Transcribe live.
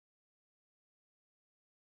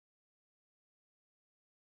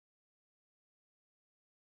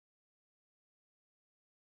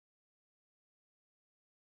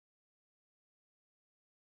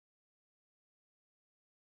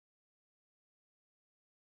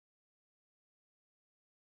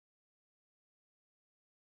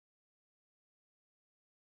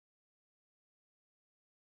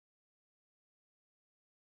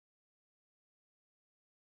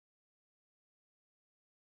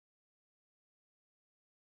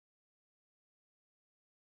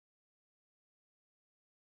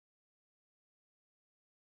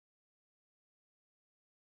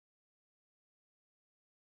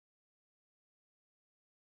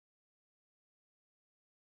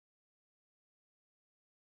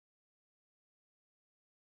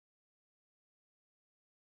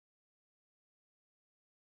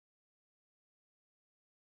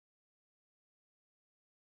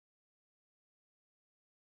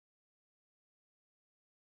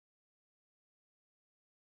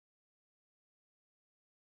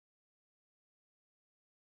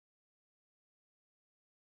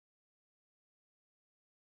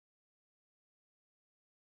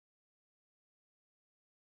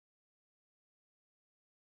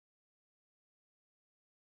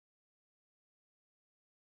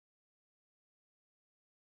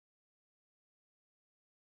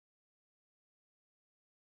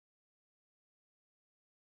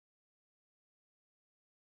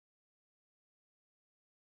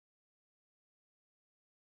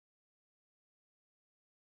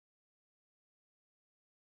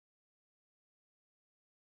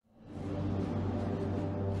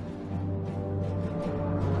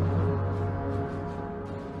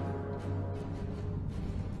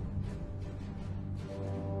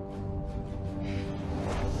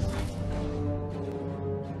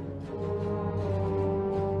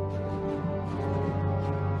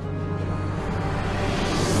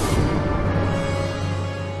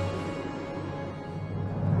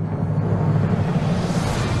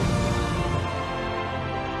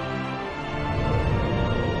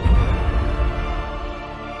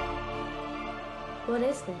What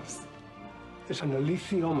is this? It's an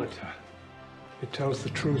alethiometer. It tells the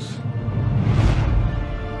truth.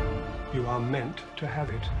 You are meant to have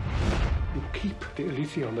it. You keep the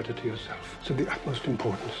alethiometer to yourself. It's of the utmost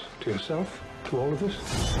importance to yourself, to all of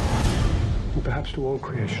us, and perhaps to all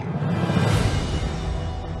creation.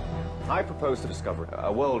 I propose to discover a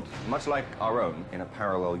world much like our own in a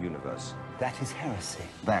parallel universe. That is heresy.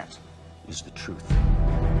 That is the truth.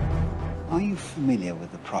 Are you familiar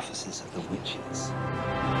with the prophecies of the witches?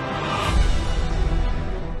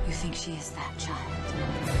 You think she is that child?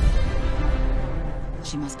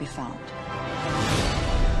 She must be found.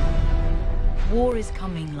 War is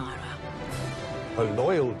coming, Lyra. Her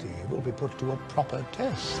loyalty will be put to a proper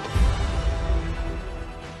test.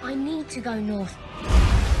 I need to go north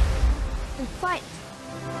and fight.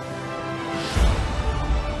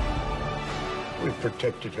 We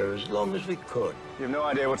protected her as long as we could. You have no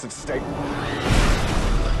idea what's at stake.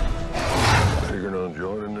 Figuring on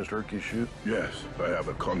joining this turkey shoot? Yes, I have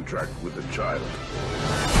a contract with the child.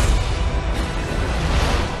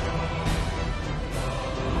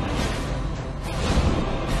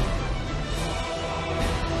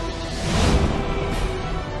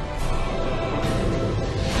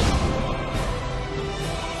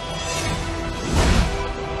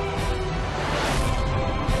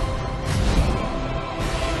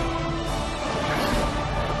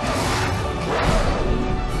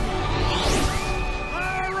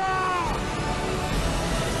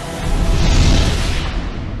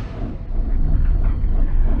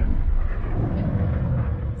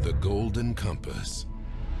 The Golden Compass.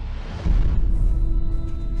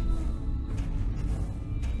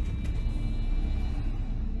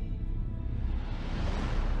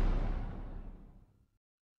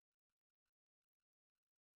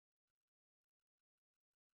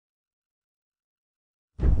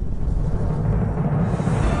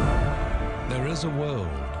 There is a world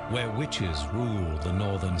where witches rule the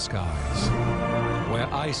northern skies,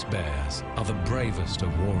 where ice bears are the bravest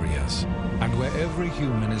of warriors, and where every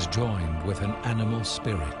human is joined with an animal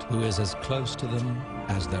spirit who is as close to them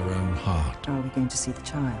as their own heart. Are we going to see the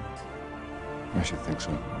child? I should think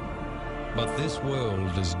so. But this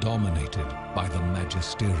world is dominated by the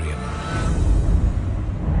Magisterium,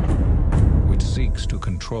 which seeks to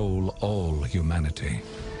control all humanity,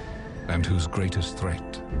 and whose greatest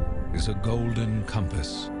threat is a golden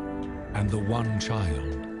compass and the one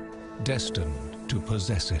child destined to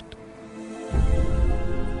possess it.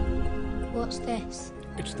 What's this?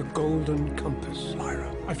 It's the golden compass,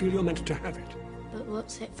 Lyra. I feel you're meant to have it. But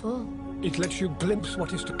what's it for? It lets you glimpse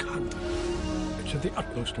what is to come. It's of the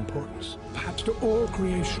utmost importance, perhaps to all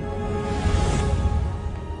creation.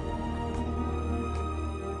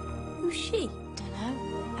 Who's she? Don't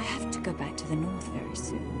know. I have to go back to the north very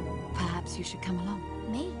soon. Perhaps you should come along.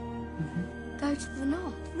 Me? Go to the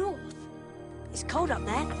north. North? It's cold up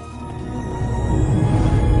there.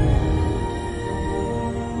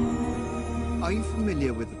 Are you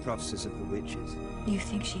familiar with the prophecies of the witches? You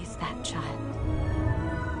think she is that child?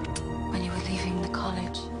 When you were leaving the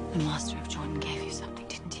college, the Master of Jordan gave you something,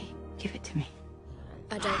 didn't he? Give it to me.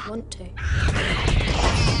 I don't want to.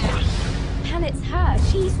 And it's her.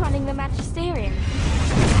 She's running the Magisterium.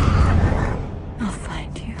 I'll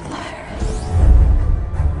find you, Lyra.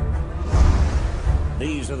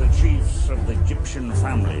 These are the chiefs of the Egyptian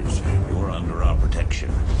families who are under our protection.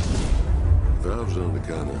 If I was on the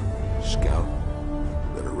kind of scout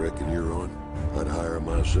that I reckon you're on, I'd hire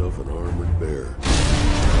myself an armored bear.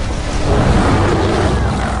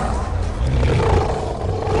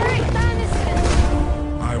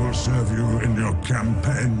 I will serve you in your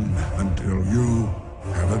campaign until you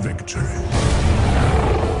have a victory.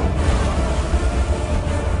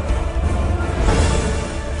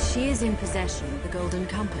 She is in possession of the Golden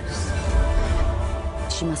Compass.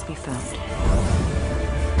 She must be found.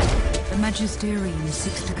 The Magisterium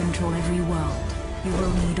seeks to control every world. You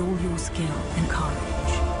will need all your skill and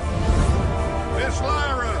courage. Miss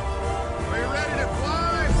Lyra, are you ready to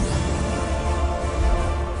fly?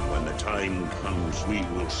 When the time comes, we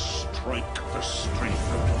will strike the strength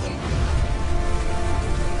out of them.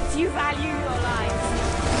 If you value your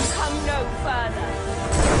lives, come no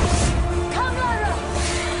further.